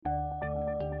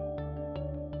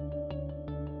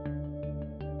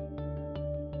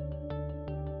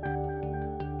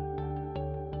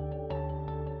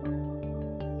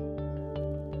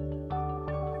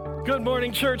Good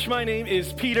morning, church. My name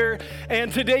is Peter,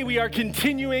 and today we are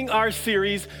continuing our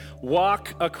series,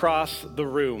 Walk Across the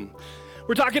Room.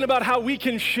 We're talking about how we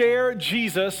can share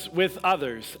Jesus with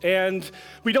others, and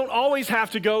we don't always have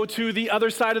to go to the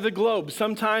other side of the globe.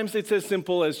 Sometimes it's as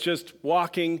simple as just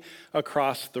walking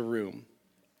across the room.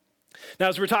 Now,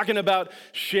 as we're talking about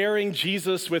sharing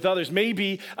Jesus with others,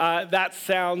 maybe that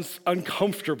sounds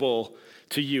uncomfortable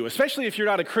to you, especially if you're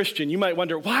not a Christian. You might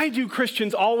wonder, why do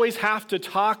Christians always have to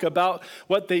talk about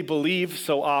what they believe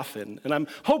so often? And I'm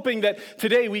hoping that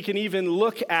today we can even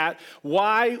look at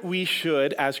why we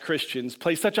should, as Christians,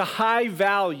 place such a high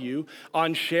value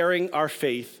on sharing our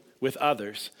faith with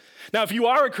others. Now, if you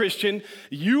are a Christian,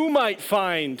 you might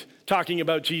find talking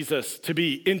about Jesus to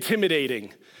be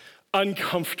intimidating,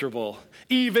 uncomfortable,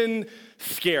 even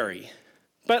scary.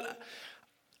 But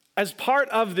as part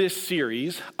of this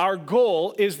series, our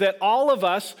goal is that all of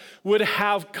us would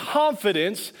have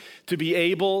confidence to be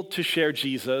able to share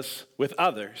Jesus with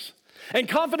others. And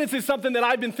confidence is something that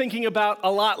I've been thinking about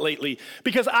a lot lately,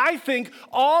 because I think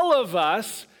all of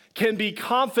us can be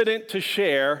confident to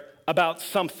share about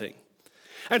something.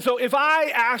 And so if I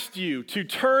asked you to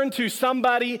turn to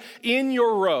somebody in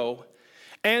your row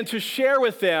and to share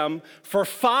with them for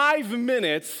 5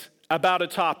 minutes about a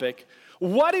topic,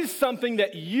 what is something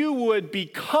that you would be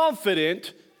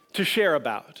confident to share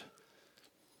about?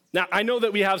 Now, I know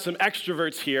that we have some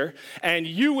extroverts here, and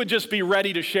you would just be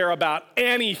ready to share about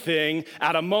anything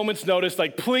at a moment's notice,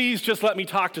 like, please just let me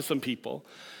talk to some people.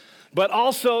 But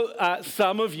also,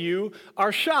 some of you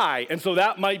are shy, and so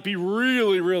that might be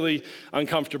really, really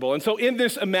uncomfortable. And so in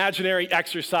this imaginary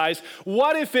exercise,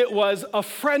 what if it was a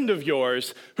friend of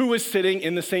yours who was sitting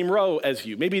in the same row as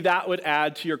you? Maybe that would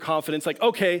add to your confidence, like,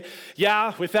 okay,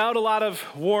 yeah, without a lot of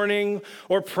warning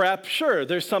or prep, sure,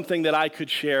 there's something that I could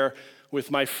share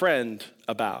with my friend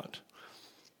about.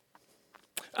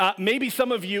 Maybe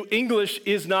some of you, English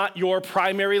is not your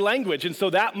primary language, and so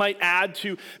that might add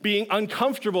to being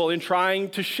uncomfortable in trying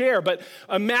to share. But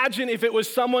imagine if it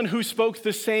was someone who spoke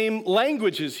the same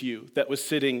language as you that was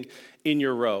sitting in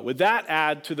your row. Would that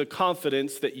add to the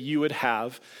confidence that you would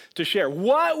have to share?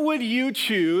 What would you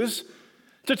choose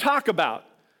to talk about?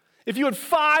 If you had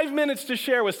 5 minutes to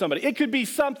share with somebody, it could be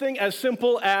something as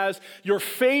simple as your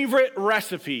favorite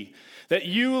recipe that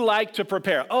you like to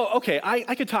prepare. Oh, okay,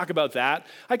 I could talk about that.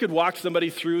 I could walk somebody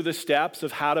through the steps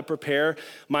of how to prepare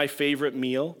my favorite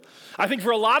meal. I think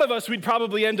for a lot of us, we'd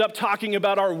probably end up talking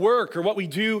about our work or what we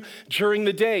do during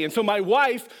the day. And so my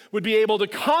wife would be able to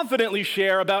confidently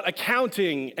share about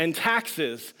accounting and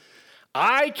taxes.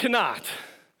 I cannot.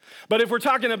 But if we're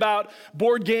talking about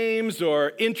board games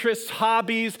or interests,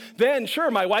 hobbies, then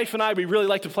sure, my wife and I, we really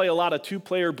like to play a lot of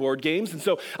 2-player board games. And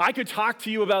so I could talk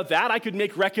to you about that. I could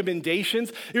make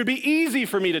recommendations. It would be easy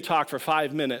for me to talk for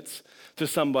 5 minutes to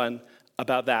someone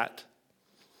about that.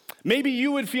 Maybe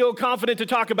you would feel confident to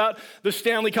talk about the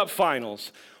Stanley Cup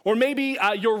Finals. Or maybe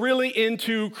you're really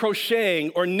into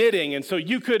crocheting or knitting, and so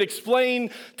you could explain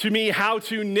to me how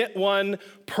to knit one,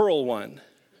 purl one.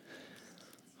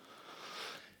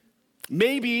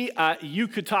 Maybe you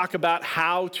could talk about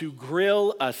how to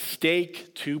grill a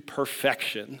steak to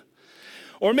perfection.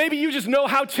 Or maybe you just know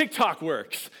how TikTok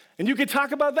works, and you could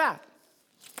talk about that.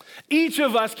 Each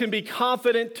of us can be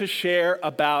confident to share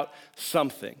about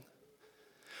something.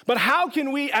 But how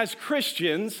can we as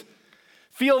Christians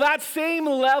feel that same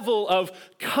level of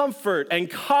comfort and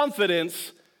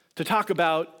confidence to talk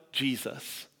about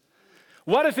Jesus?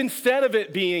 What if instead of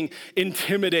it being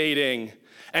intimidating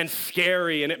and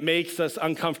scary and it makes us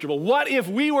uncomfortable, what if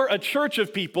we were a church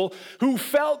of people who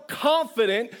felt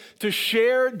confident to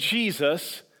share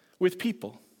Jesus with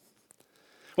people?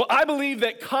 Well, I believe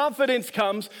that confidence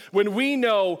comes when we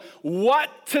know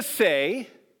what to say,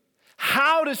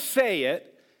 how to say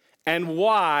it, and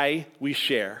why we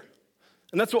share.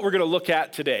 And that's what we're going to look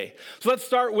at today. So let's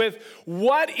start with,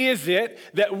 what is it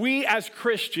that we as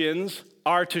Christians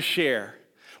are to share?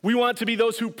 We want to be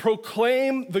those who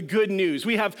proclaim the good news.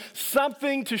 We have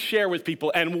something to share with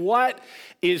people. And what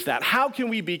is that? How can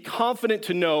we be confident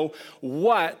to know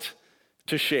what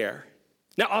to share?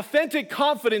 Now, authentic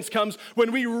confidence comes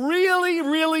when we really,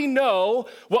 really know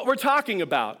what we're talking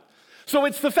about. So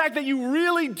it's the fact that you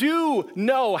really do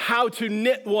know how to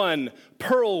knit one,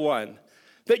 purl one,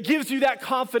 that gives you that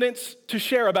confidence to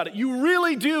share about it. You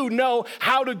really do know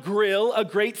how to grill a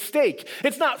great steak.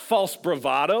 It's not false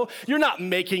bravado. You're not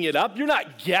making it up. You're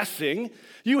not guessing.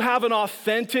 You have an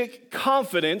authentic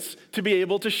confidence to be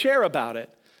able to share about it.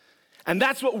 And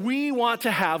that's what we want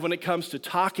to have when it comes to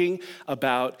talking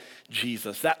about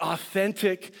Jesus, that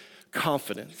authentic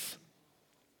confidence.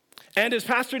 And as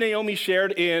Pastor Naomi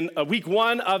shared in week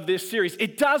 1 of this series,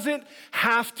 it doesn't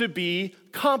have to be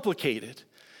complicated.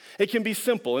 It can be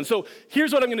simple. And so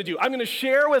here's what I'm going to do. I'm going to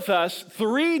share with us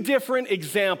 3 different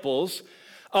examples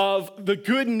of the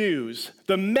good news,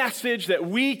 the message that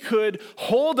we could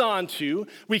hold on to,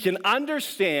 we can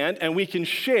understand, and we can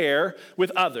share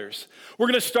with others. We're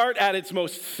going to start at its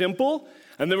most simple,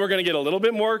 and then we're going to get a little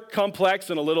bit more complex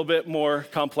and a little bit more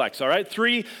complex, all right?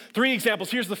 Three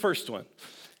examples. Here's the first one.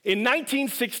 In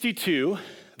 1962,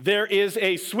 there is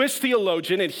a Swiss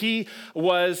theologian, and he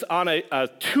was on a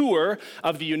tour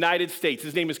of the United States.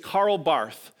 His name is Karl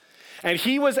Barth. And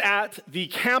he was at the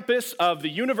campus of the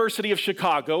University of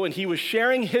Chicago, and he was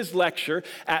sharing his lecture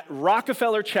at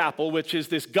Rockefeller Chapel, which is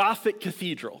this Gothic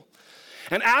cathedral.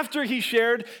 And after he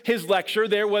shared his lecture,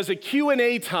 there was a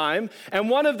Q&A time, and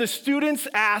one of the students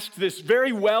asked this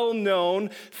very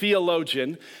well-known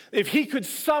theologian if he could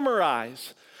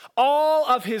summarize all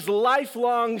of his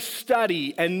lifelong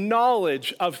study and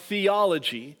knowledge of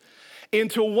theology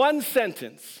into one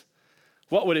sentence.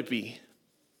 What would it be?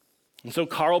 And so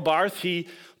Karl Barth, he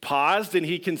paused and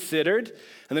he considered,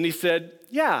 and then he said,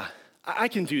 yeah, I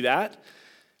can do that.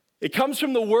 It comes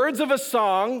from the words of a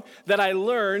song that I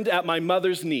learned at my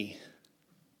mother's knee.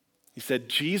 He said,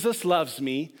 Jesus loves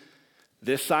me,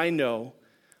 this I know,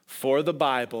 for the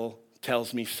Bible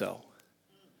tells me so.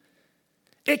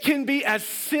 It can be as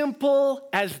simple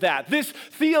as that. This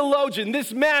theologian,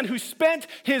 this man who spent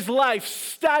his life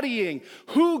studying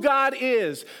who God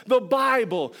is, the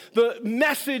Bible, the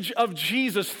message of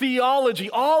Jesus, theology,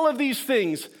 all of these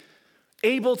things,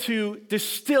 able to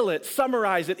distill it,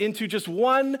 summarize it into just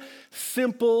one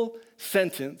simple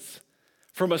sentence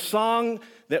from a song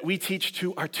that we teach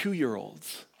to our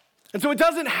 2-year-olds. And so it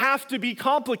doesn't have to be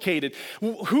complicated.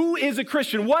 Who is a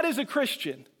Christian? What is a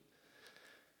Christian?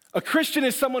 A Christian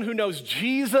is someone who knows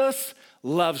Jesus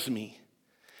loves me.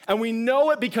 And we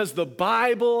know it because the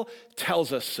Bible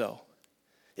tells us so.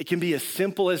 It can be as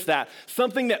simple as that.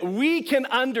 Something that we can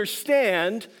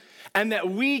understand and that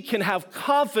we can have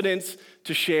confidence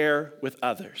to share with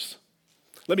others.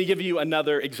 Let me give you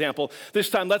another example. This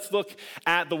time, let's look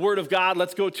at the Word of God.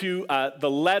 Let's go to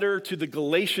the letter to the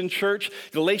Galatian church,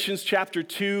 Galatians chapter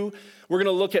 2. We're going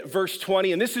to look at verse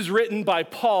 20, and this is written by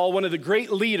Paul, one of the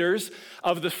great leaders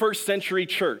of the first century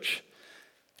church.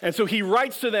 And so he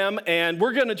writes to them, and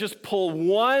we're going to just pull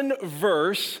one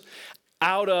verse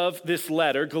out of this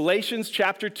letter, Galatians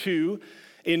chapter 2,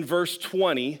 in verse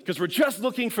 20, because we're just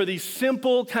looking for these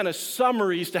simple kind of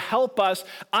summaries to help us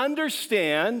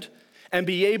understand and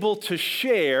be able to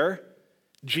share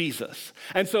Jesus.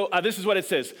 And so this is what it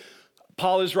says.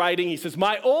 Paul is writing, he says,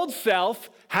 my old self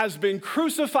has been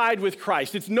crucified with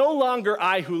Christ. It's no longer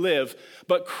I who live,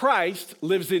 but Christ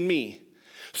lives in me.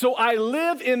 So I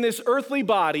live in this earthly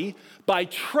body by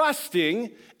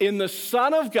trusting in the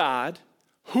Son of God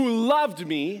who loved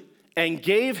me and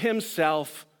gave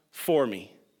himself for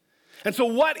me. And so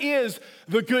what is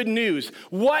the good news?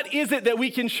 What is it that we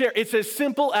can share? It's as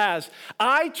simple as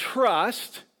I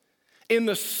trust in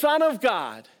the Son of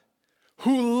God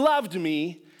who loved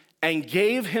me and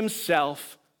gave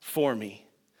himself for me.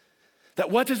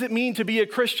 That what does it mean to be a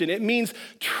Christian? It means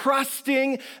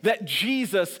trusting that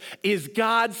Jesus is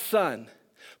God's Son,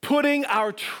 putting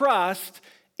our trust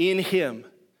in him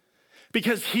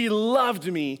because he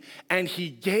loved me and he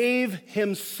gave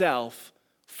himself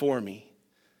for me.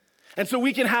 And so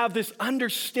we can have this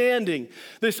understanding,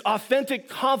 this authentic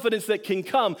confidence that can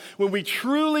come when we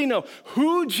truly know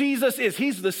who Jesus is.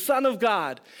 He's the Son of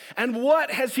God. And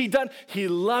what has he done? He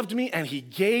loved me and he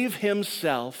gave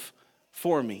himself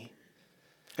for me.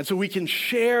 And so we can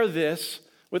share this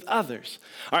with others.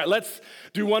 All right, let's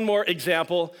do one more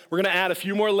example. We're going to add a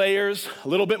few more layers, a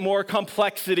little bit more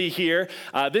complexity here.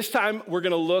 This time, we're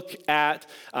going to look at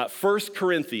 1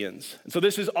 Corinthians. And so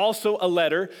this is also a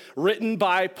letter written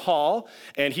by Paul,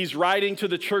 and he's writing to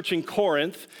the church in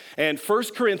Corinth. And 1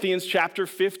 Corinthians chapter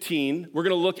 15, we're going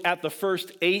to look at the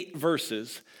first 8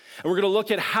 verses. And we're going to look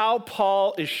at how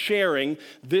Paul is sharing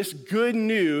this good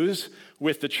news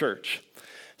with the church.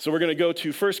 So we're going to go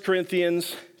to 1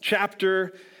 Corinthians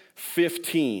chapter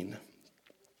 15.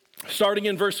 Starting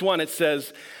in verse 1, it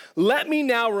says, "Let me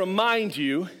now remind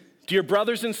you, dear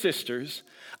brothers and sisters,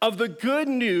 of the good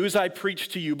news I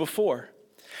preached to you before.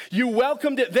 You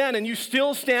welcomed it then, and you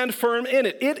still stand firm in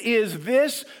it. It is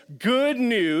this good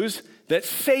news that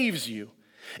saves you,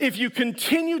 if you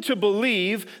continue to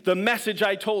believe the message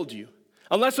I told you,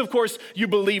 unless, of course, you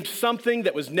believed something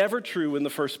that was never true in the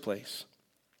first place.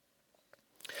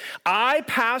 I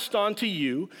passed on to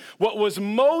you what was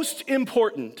most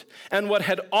important and what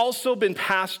had also been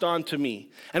passed on to me.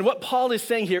 And what Paul is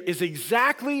saying here is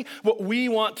exactly what we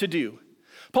want to do.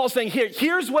 Paul's saying,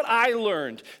 here's what I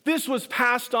learned. This was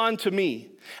passed on to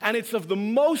me, and it's of the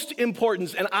most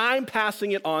importance, and I'm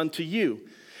passing it on to you.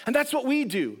 And that's what we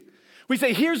do. We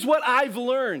say, here's what I've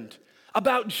learned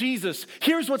about Jesus.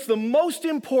 Here's what's the most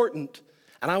important,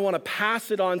 and I want to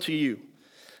pass it on to you.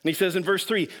 And he says in verse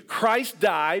 3, Christ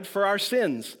died for our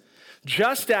sins,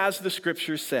 just as the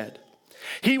scriptures said.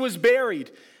 He was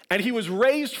buried, and he was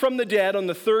raised from the dead on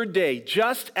the third day,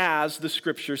 just as the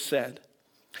scriptures said.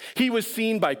 He was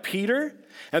seen by Peter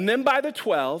and then by the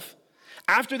 12.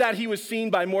 After that, he was seen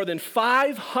by more than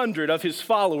 500 of his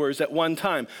followers at one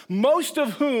time, most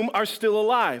of whom are still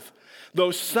alive,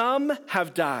 though some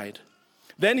have died.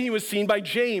 Then he was seen by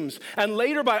James, and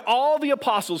later by all the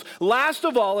apostles. Last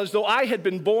of all, as though I had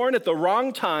been born at the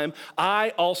wrong time,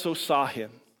 I also saw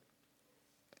him.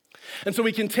 And so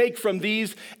we can take from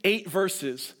these 8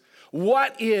 verses,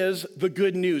 what is the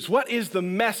good news? What is the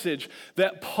message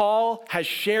that Paul has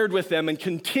shared with them and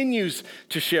continues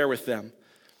to share with them?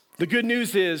 The good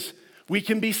news is we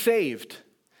can be saved.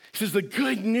 He says the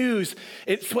good news,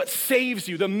 it's what saves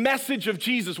you, the message of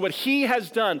Jesus, what he has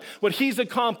done, what he's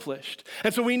accomplished.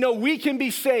 And so we know we can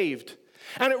be saved.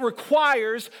 And it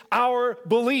requires our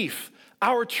belief,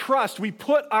 our trust. We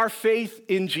put our faith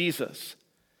in Jesus.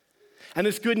 And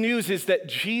this good news is that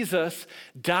Jesus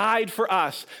died for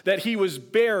us, that he was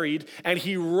buried, and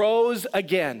he rose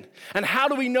again. And how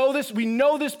do we know this? We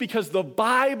know this because the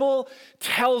Bible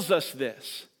tells us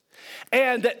this.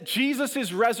 And that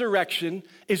Jesus' resurrection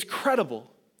is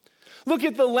credible. Look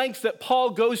at the lengths that Paul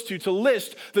goes to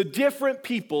list the different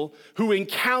people who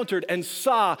encountered and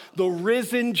saw the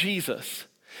risen Jesus.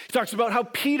 He talks about how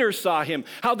Peter saw him,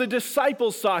 how the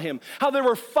disciples saw him, how there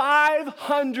were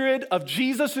 500 of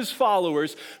Jesus'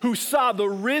 followers who saw the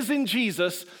risen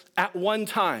Jesus at one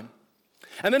time.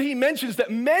 And then he mentions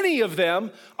that many of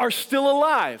them are still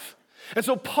alive. And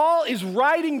so Paul is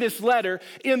writing this letter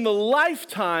in the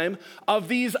lifetime of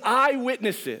these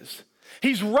eyewitnesses.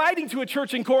 He's writing to a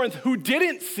church in Corinth who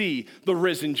didn't see the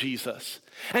risen Jesus.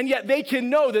 And yet they can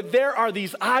know that there are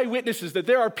these eyewitnesses, that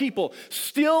there are people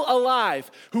still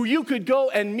alive who you could go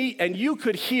and meet and you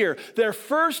could hear their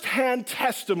firsthand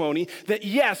testimony that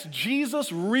yes,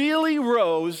 Jesus really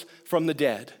rose from the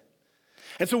dead.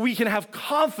 And so we can have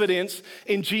confidence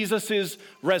in Jesus'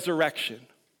 resurrection.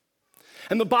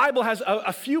 And the Bible has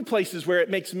a few places where it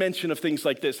makes mention of things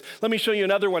like this. Let me show you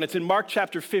another one. It's in Mark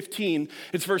chapter 15.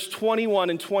 It's verse 21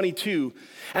 and 22.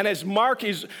 And as Mark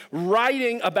is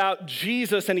writing about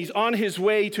Jesus and he's on his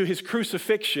way to his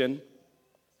crucifixion,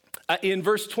 in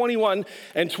verse 21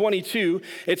 and 22,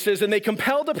 it says, and they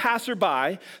compelled a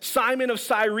passerby, Simon of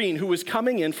Cyrene, who was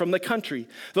coming in from the country,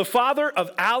 the father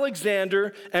of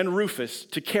Alexander and Rufus,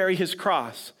 to carry his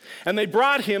cross. And they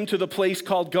brought him to the place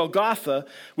called Golgotha,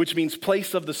 which means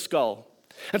place of the skull.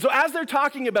 And so as they're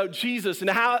talking about Jesus and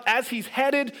how as he's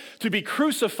headed to be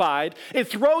crucified, it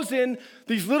throws in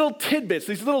these little tidbits,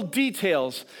 these little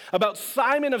details about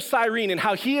Simon of Cyrene and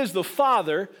how he is the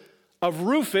father of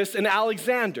Rufus and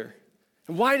Alexander.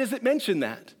 And why does it mention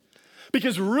that?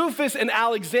 Because Rufus and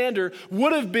Alexander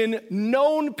would have been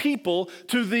known people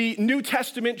to the New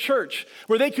Testament church,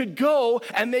 where they could go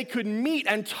and they could meet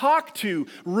and talk to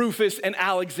Rufus and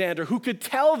Alexander, who could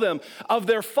tell them of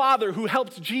their father who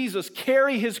helped Jesus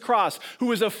carry his cross, who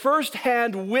was a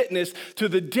firsthand witness to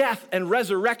the death and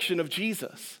resurrection of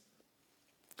Jesus.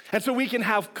 And so we can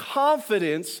have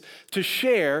confidence to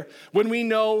share when we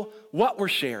know what we're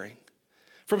sharing.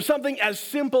 From something as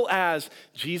simple as,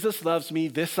 Jesus loves me,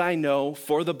 this I know,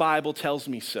 for the Bible tells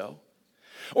me so.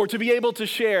 Or to be able to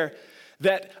share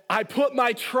that I put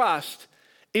my trust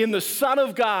in the Son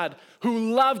of God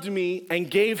who loved me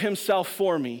and gave himself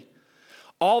for me,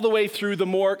 all the way through the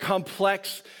more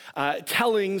complex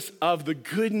tellings of the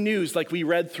good news like we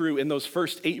read through in those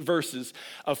first 8 verses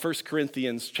of 1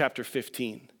 Corinthians chapter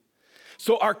 15.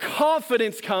 So our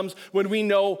confidence comes when we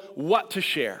know what to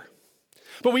share.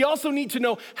 But we also need to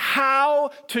know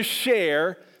how to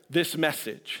share this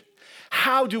message.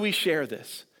 How do we share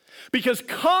this? Because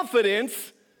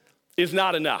confidence is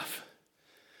not enough.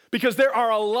 Because there are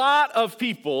a lot of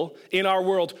people in our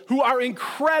world who are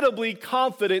incredibly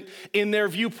confident in their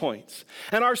viewpoints.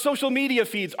 And our social media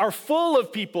feeds are full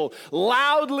of people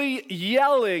loudly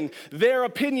yelling their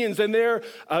opinions and their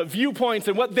viewpoints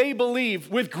and what they believe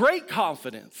with great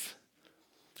confidence.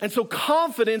 And so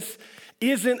confidence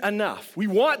isn't enough. We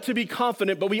want to be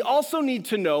confident, but we also need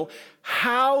to know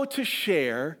how to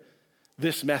share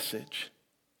this message.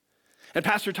 And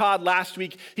Pastor Todd last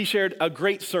week, he shared a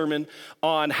great sermon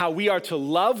on how we are to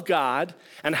love God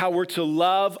and how we're to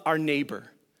love our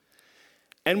neighbor.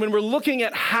 And when we're looking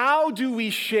at how do we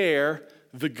share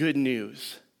the good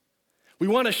news, we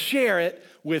want to share it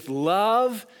with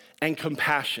love and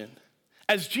compassion.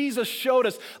 As Jesus showed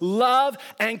us love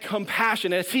and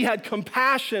compassion, as he had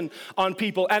compassion on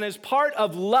people, and as part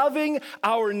of loving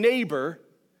our neighbor,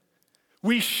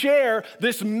 we share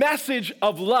this message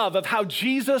of love, of how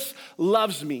Jesus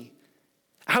loves me,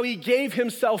 how he gave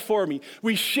himself for me.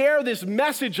 We share this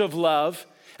message of love,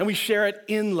 and we share it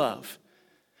in love,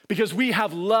 because we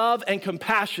have love and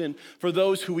compassion for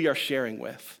those who we are sharing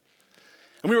with.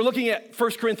 And we were looking at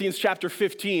 1 Corinthians chapter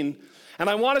 15, and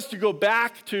I want us to go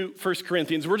back to 1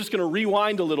 Corinthians. We're just going to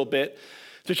rewind a little bit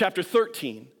to chapter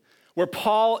 13, where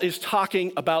Paul is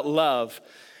talking about love.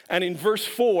 And in verse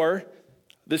 4,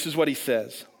 this is what he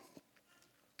says.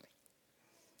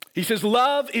 He says,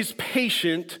 love is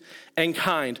patient and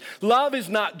kind. Love is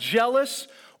not jealous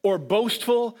or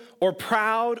boastful or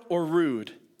proud or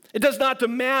rude. It does not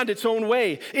demand its own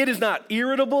way. It is not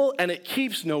irritable, and it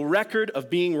keeps no record of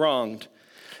being wronged.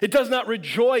 It does not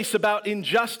rejoice about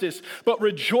injustice, but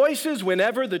rejoices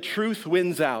whenever the truth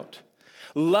wins out.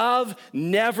 Love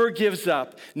never gives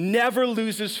up, never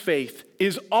loses faith,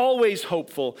 is always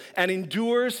hopeful, and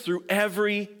endures through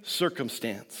every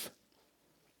circumstance.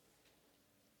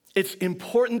 It's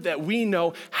important that we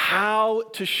know how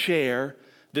to share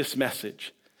this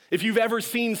message. If you've ever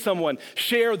seen someone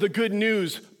share the good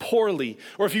news poorly,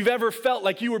 or if you've ever felt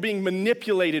like you were being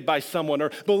manipulated by someone,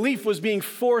 or belief was being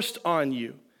forced on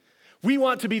you, we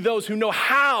want to be those who know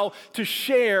how to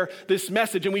share this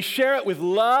message, and we share it with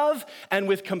love and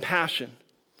with compassion.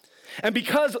 And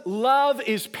because love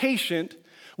is patient,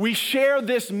 we share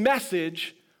this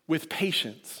message with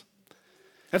patience.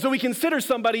 And so we consider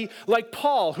somebody like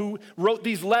Paul, who wrote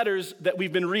these letters that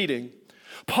we've been reading.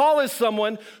 Paul is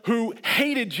someone who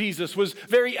hated Jesus, was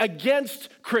very against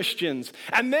Christians,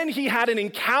 and then he had an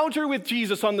encounter with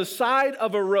Jesus on the side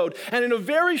of a road, and in a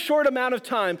very short amount of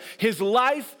time, his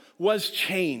life was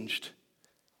changed.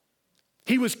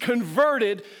 He was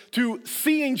converted to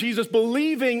seeing Jesus,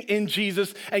 believing in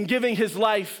Jesus, and giving his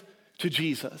life to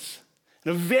Jesus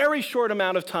in a very short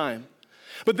amount of time.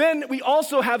 But then we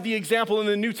also have the example in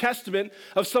the New Testament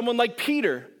of someone like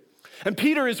Peter. And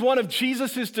Peter is one of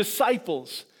Jesus'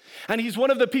 disciples. And he's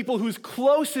one of the people who's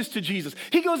closest to Jesus.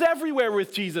 He goes everywhere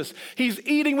with Jesus. He's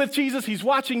eating with Jesus. He's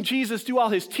watching Jesus do all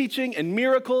his teaching and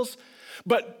miracles.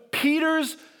 But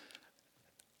Peter's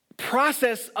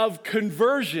process of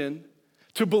conversion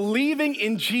to believing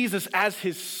in Jesus as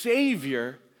his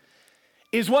Savior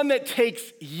is one that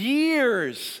takes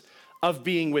years of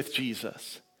being with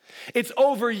Jesus. It's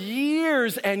over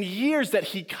years and years that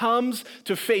he comes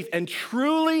to faith and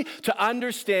truly to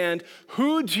understand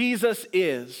who Jesus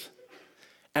is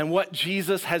and what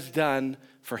Jesus has done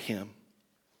for him.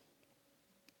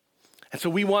 And so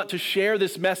we want to share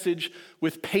this message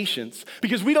with patience,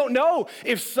 because we don't know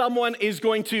if someone is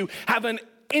going to have an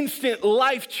instant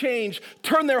life change,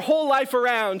 turn their whole life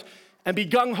around and be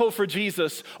gung-ho for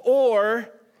Jesus, or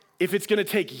if it's going to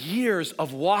take years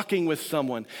of walking with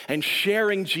someone and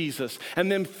sharing Jesus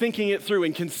and them thinking it through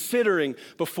and considering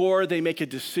before they make a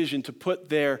decision to put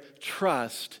their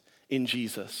trust in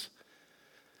Jesus.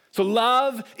 So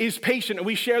love is patient, and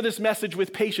we share this message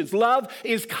with patience. Love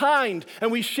is kind, and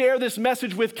we share this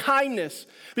message with kindness,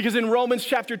 because in Romans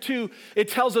chapter 2, it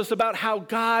tells us about how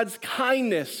God's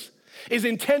kindness is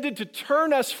intended to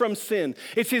turn us from sin.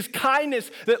 It's his kindness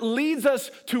that leads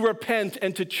us to repent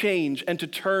and to change and to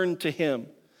turn to him.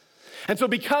 And so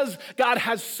because God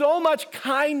has so much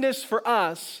kindness for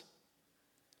us,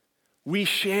 we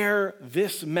share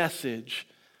this message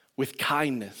with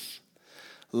kindness.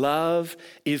 Love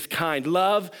is kind.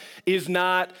 Love is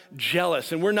not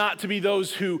jealous. And we're not to be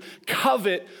those who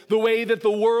covet the way that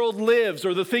the world lives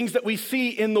or the things that we see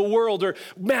in the world, or,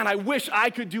 man, I wish I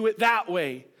could do it that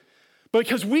way.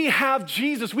 Because we have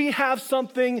Jesus, we have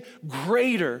something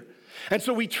greater. And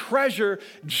so we treasure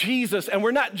Jesus, and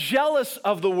we're not jealous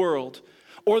of the world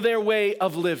or their way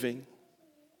of living.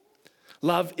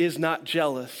 Love is not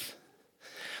jealous.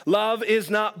 Love is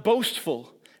not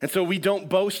boastful. And so we don't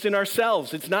boast in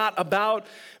ourselves. It's not about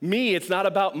me. It's not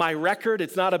about my record.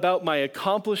 It's not about my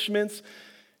accomplishments,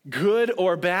 good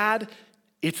or bad.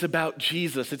 It's about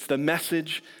Jesus. It's the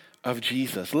message of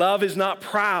Jesus. Love is not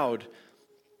proud.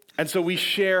 And so we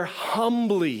share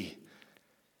humbly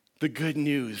the good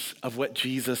news of what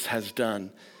Jesus has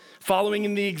done, following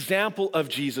in the example of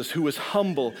Jesus, who was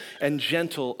humble and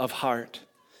gentle of heart.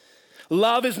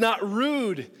 Love is not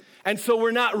rude. And so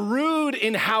we're not rude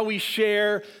in how we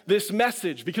share this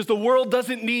message because the world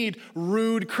doesn't need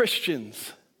rude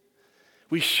Christians.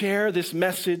 We share this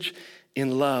message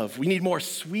in love. We need more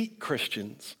sweet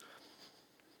Christians.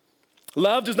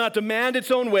 Love does not demand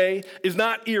its own way, is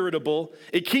not irritable.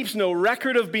 It keeps no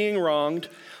record of being wronged.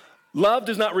 Love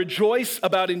does not rejoice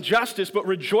about injustice, but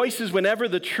rejoices whenever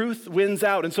the truth wins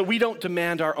out. And so we don't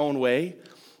demand our own way.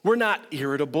 We're not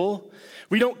irritable.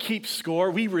 We don't keep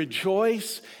score. We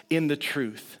rejoice in the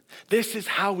truth. This is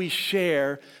how we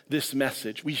share this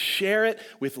message. We share it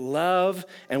with love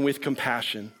and with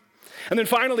compassion. And then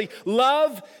finally,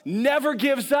 love never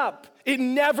gives up. It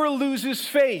never loses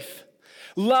faith.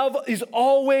 Love is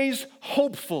always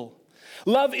hopeful.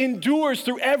 Love endures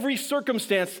through every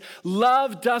circumstance.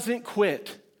 Love doesn't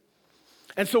quit.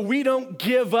 And so we don't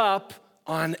give up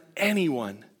on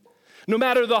anyone. No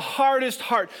matter the hardest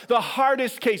heart, the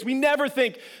hardest case, we never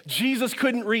think Jesus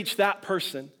couldn't reach that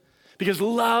person because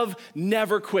love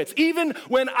never quits. Even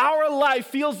when our life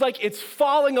feels like it's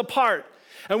falling apart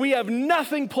and we have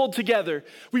nothing pulled together,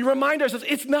 we remind ourselves,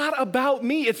 it's not about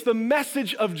me. It's the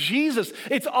message of Jesus.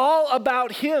 It's all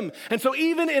about him. And so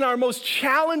even in our most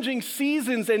challenging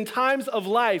seasons and times of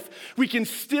life, we can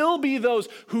still be those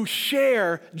who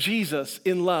share Jesus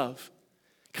in love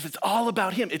because it's all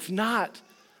about him. It's not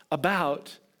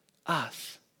about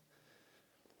us.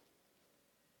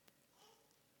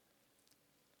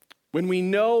 When we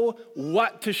know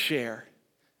what to share,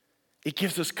 it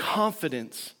gives us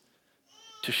confidence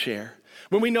to share.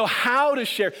 When we know how to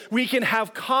share, we can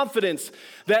have confidence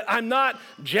that I'm not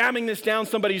jamming this down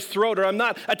somebody's throat or I'm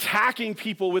not attacking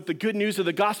people with the good news of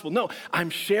the gospel. No, I'm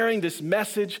sharing this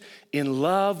message in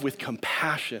love with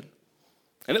compassion.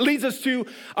 And it leads us to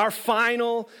our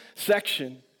final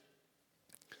section.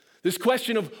 This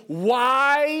question of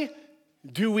why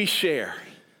do we share?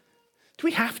 Do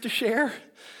we have to share?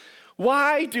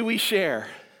 Why do we share?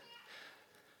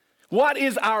 What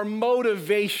is our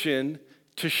motivation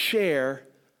to share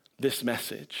this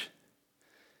message?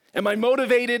 Am I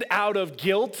motivated out of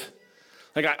guilt?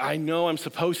 Like I know I'm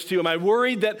supposed to. Am I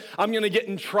worried that I'm going to get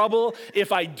in trouble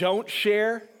if I don't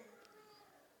share?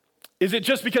 Is it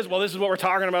just because, well, this is what we're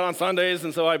talking about on Sundays,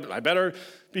 and so I better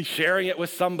be sharing it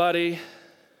with somebody?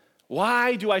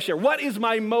 Why do I share? What is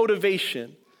my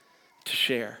motivation to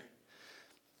share?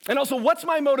 And also, what's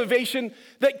my motivation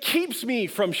that keeps me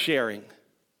from sharing?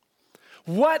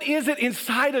 What is it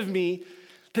inside of me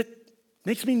that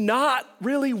makes me not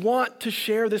really want to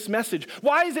share this message?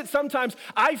 Why is it sometimes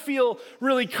I feel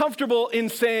really comfortable in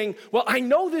saying, well, I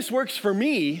know this works for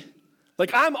me.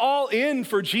 Like, I'm all in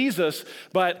for Jesus,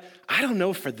 but I don't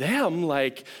know for them.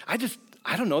 Like, I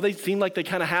don't know. They seem like they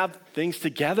kind of have things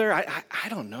together. I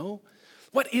don't know.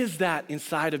 What is that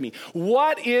inside of me?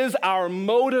 What is our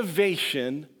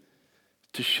motivation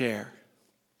to share?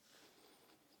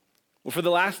 Well, for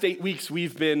the last 8 weeks,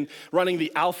 we've been running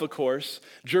the Alpha course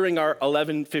during our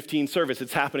 11:15 service.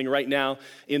 It's happening right now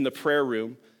in the prayer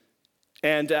room.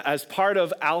 And as part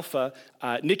of Alpha,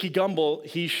 Nicky Gumbel,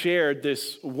 he shared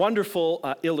this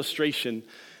wonderful illustration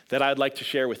that I'd like to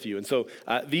share with you. And so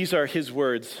these are his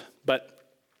words. But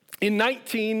in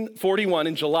 1941,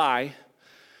 in July,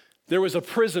 there was a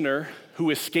prisoner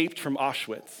who escaped from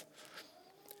Auschwitz.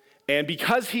 And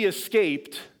because he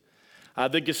escaped,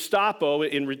 the Gestapo,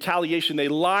 in retaliation, they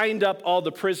lined up all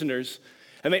the prisoners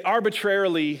and they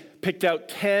arbitrarily picked out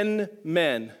 10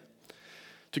 men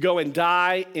to go and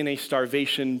die in a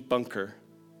starvation bunker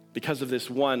because of this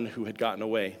one who had gotten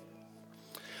away.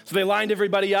 So they lined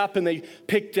everybody up and they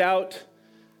picked out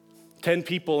 10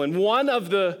 people. And one of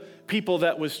the people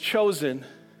that was chosen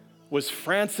was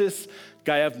Francis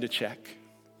Gajewniczek.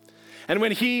 And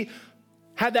when he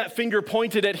had that finger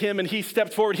pointed at him and he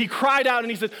stepped forward, he cried out and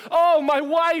he said, "Oh, my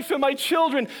wife and my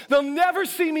children, they'll never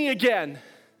see me again."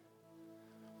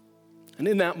 And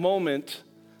in that moment,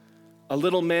 a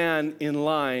little man in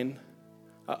line,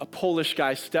 a Polish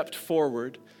guy, stepped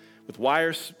forward with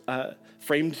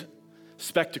wire-framed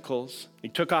spectacles. He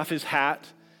took off his hat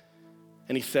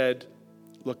and he said,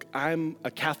 "Look, I'm a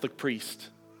Catholic priest,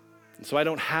 and so I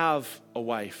don't have a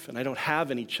wife and I don't have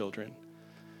any children.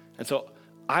 And so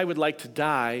I would like to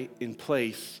die in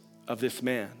place of this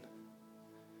man."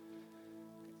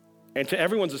 And to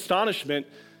everyone's astonishment,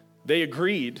 they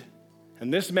agreed,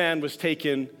 and this man was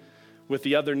taken with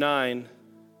the other 9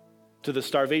 to the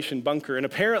starvation bunker. And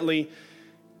apparently,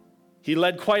 he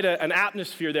led quite an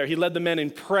atmosphere there. He led the men in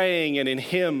praying and in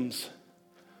hymns.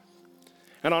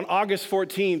 And on August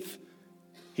 14th,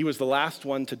 he was the last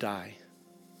one to die.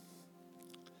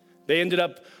 They ended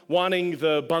up wanting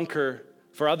the bunker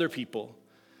for other people.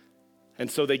 And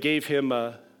so they gave him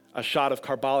a shot of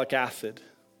carbolic acid.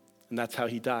 and that's how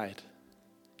he died.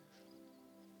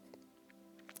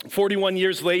 41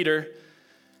 years later,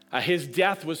 his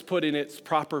death was put in its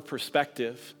proper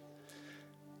perspective.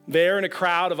 There, in a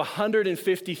crowd of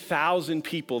 150,000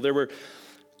 people, there were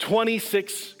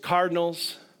 26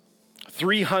 cardinals,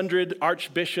 300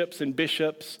 archbishops and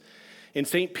bishops in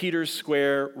St. Peter's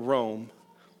Square, Rome.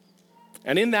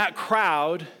 And in that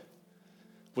crowd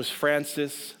was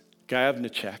Francis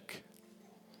Gajowniczek.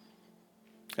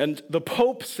 And the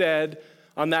Pope said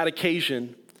on that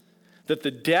occasion that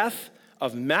the death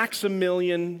of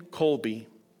Maximilian Kolbe,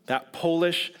 that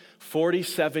Polish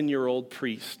 47-year-old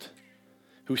priest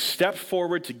who stepped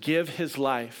forward to give his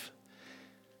life,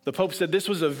 the Pope said this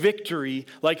was a victory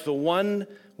like the one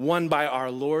won by our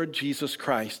Lord Jesus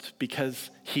Christ because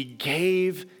he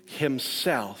gave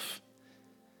himself.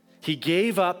 He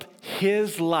gave up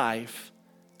his life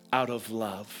out of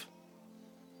love.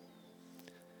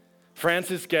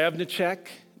 Francis Gajowniczek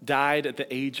died at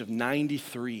the age of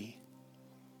 93,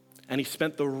 and he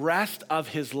spent the rest of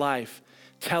his life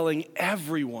telling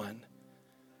everyone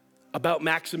about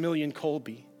Maximilian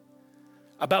Kolbe,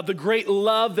 about the great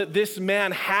love that this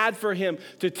man had for him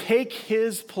to take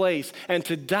his place and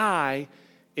to die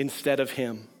instead of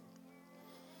him.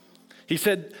 He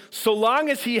said, so long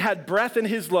as he had breath in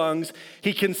his lungs,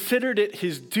 he considered it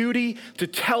his duty to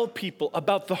tell people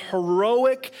about the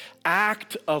heroic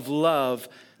act of love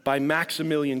by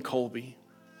Maximilian Kolbe.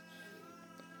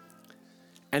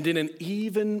 And in an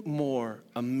even more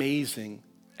amazing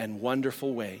and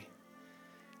wonderful way,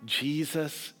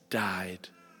 Jesus died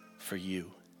for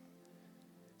you.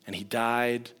 And he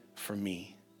died for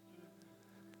me.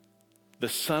 The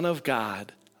Son of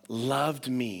God loved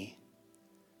me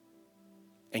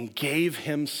and gave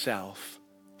himself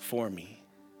for me.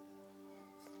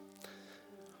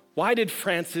 Why did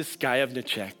Francis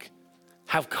Gajowniczek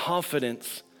have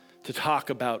confidence to talk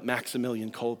about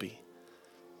Maximilian Kolbe?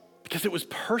 Because it was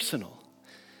personal.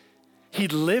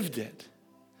 He'd lived it.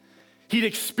 He'd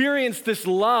experienced this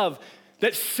love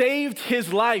that saved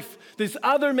his life, this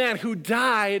other man who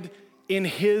died in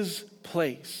his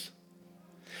place.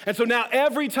 And so now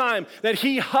every time that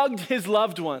he hugged his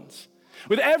loved ones,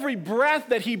 with every breath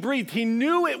that he breathed, he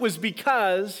knew it was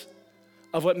because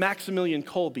of what Maximilian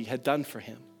Kolbe had done for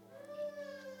him.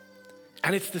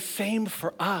 And it's the same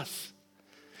for us.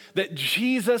 That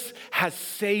Jesus has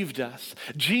saved us.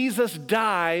 Jesus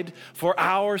died for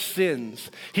our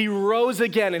sins. He rose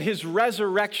again, and his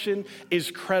resurrection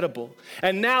is credible.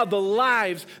 And now the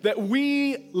lives that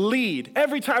we lead,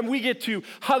 every time we get to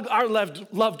hug our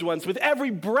loved ones, with every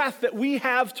breath that we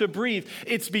have to breathe,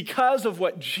 it's because of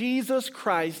what Jesus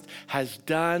Christ has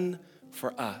done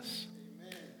for us.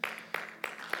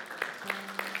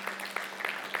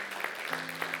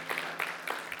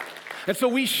 And so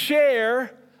we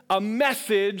share a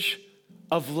message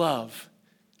of love.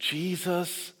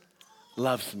 Jesus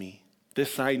loves me.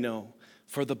 This I know,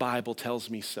 for the Bible tells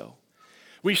me so.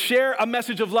 We share a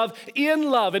message of love in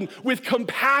love and with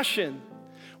compassion.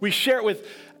 We share it with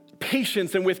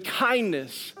patience and with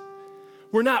kindness.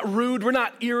 We're not rude, we're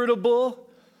not irritable.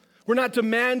 We're not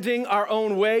demanding our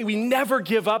own way. We never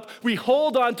give up. We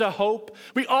hold on to hope.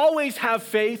 We always have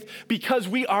faith because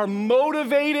we are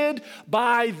motivated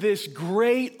by this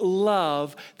great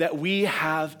love that we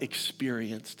have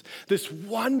experienced. This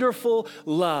wonderful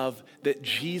love that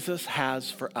Jesus has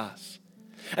for us.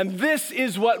 And this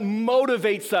is what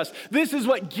motivates us. This is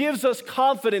what gives us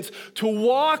confidence to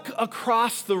walk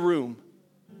across the room.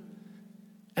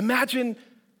 Imagine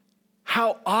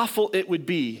how awful it would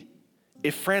be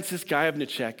if Francis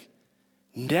Gajowniczek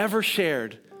never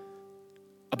shared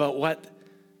about what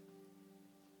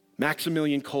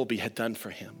Maximilian Kolbe had done for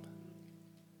him.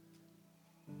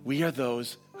 We are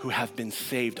those who have been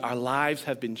saved. Our lives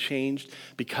have been changed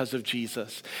because of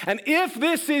Jesus. And if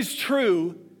this is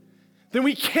true, then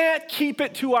we can't keep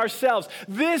it to ourselves.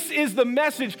 This is the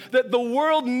message that the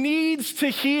world needs to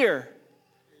hear.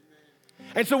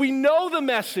 And so we know the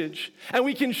message, and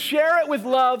we can share it with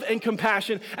love and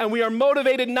compassion, and we are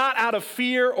motivated not out of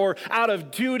fear or out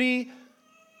of duty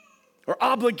or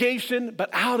obligation, but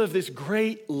out of this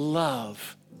great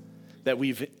love that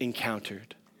we've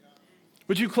encountered.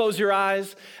 Would you close your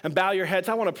eyes and bow your heads?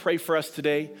 I want to pray for us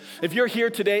today. If you're here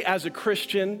today as a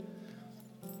Christian,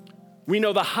 we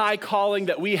know the high calling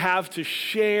that we have to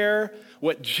share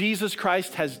what Jesus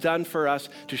Christ has done for us,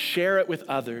 to share it with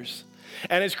others.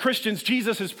 And as Christians,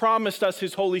 Jesus has promised us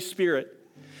his Holy Spirit.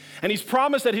 And he's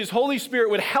promised that his Holy Spirit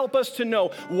would help us to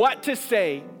know what to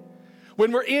say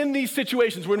when we're in these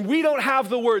situations, when we don't have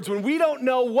the words, when we don't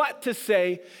know what to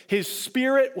say. His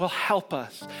Spirit will help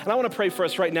us. And I want to pray for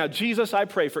us right now. Jesus, I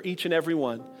pray for each and every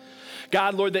one.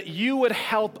 God, Lord, that you would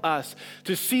help us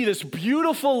to see this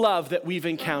beautiful love that we've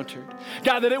encountered.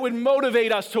 God, that it would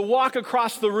motivate us to walk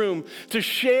across the room, to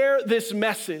share this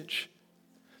message,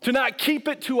 to not keep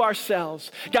it to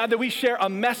ourselves. God, that we share a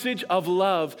message of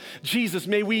love. Jesus,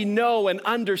 may we know and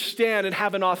understand and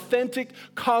have an authentic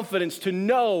confidence to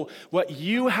know what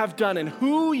you have done and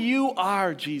who you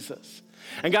are, Jesus.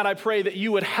 And God, I pray that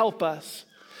you would help us,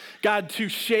 God, to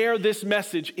share this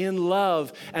message in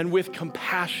love and with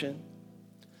compassion.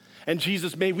 And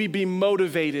Jesus, may we be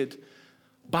motivated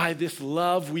by this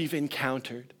love we've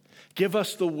encountered. Give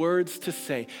us the words to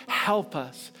say. Help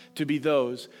us to be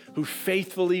those who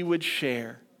faithfully would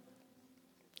share.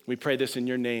 We pray this in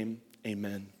your name.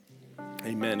 Amen.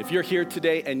 Amen. If you're here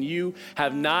today and you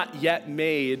have not yet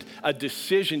made a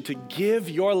decision to give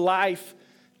your life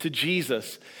to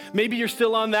Jesus, maybe you're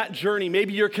still on that journey.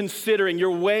 Maybe you're considering, you're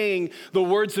weighing the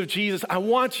words of Jesus. I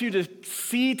want you to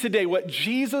see today what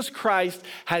Jesus Christ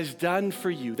has done for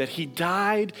you, that he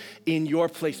died in your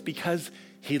place because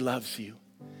he loves you.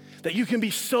 That you can be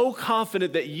so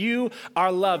confident that you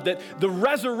are loved, that the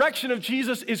resurrection of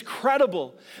Jesus is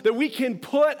credible, that we can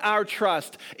put our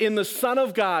trust in the Son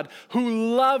of God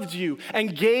who loved you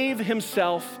and gave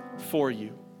himself for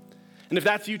you. And if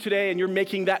that's you today and you're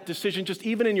making that decision, just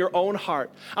even in your own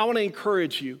heart, I want to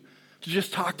encourage you to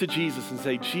just talk to Jesus and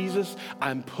say, Jesus,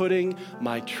 I'm putting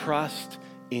my trust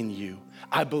in you.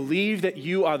 I believe that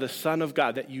you are the Son of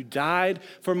God, that you died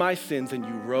for my sins and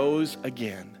you rose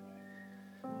again.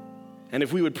 And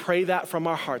if we would pray that from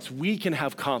our hearts, we can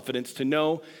have confidence to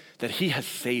know that he has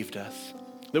saved us,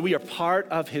 that we are part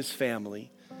of his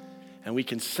family, and we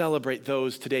can celebrate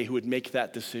those today who would make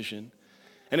that decision.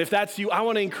 And if that's you, I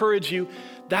want to encourage you,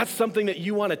 that's something that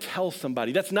you want to tell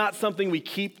somebody. That's not something we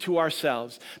keep to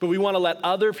ourselves, but we want to let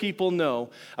other people know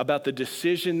about the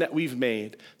decision that we've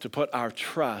made to put our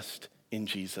trust in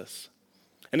Jesus.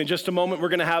 And in just a moment, we're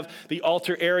going to have the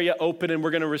altar area open and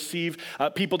we're going to receive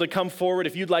people to come forward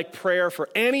if you'd like prayer for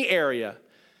any area.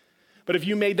 But if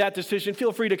you made that decision,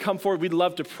 feel free to come forward. We'd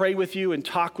love to pray with you and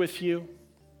talk with you.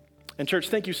 And church,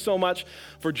 thank you so much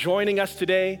for joining us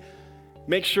today.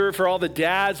 Make sure for all the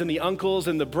dads and the uncles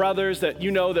and the brothers that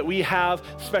you know that we have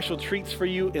special treats for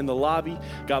you in the lobby.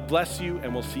 God bless you,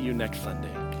 and we'll see you next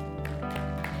Sunday.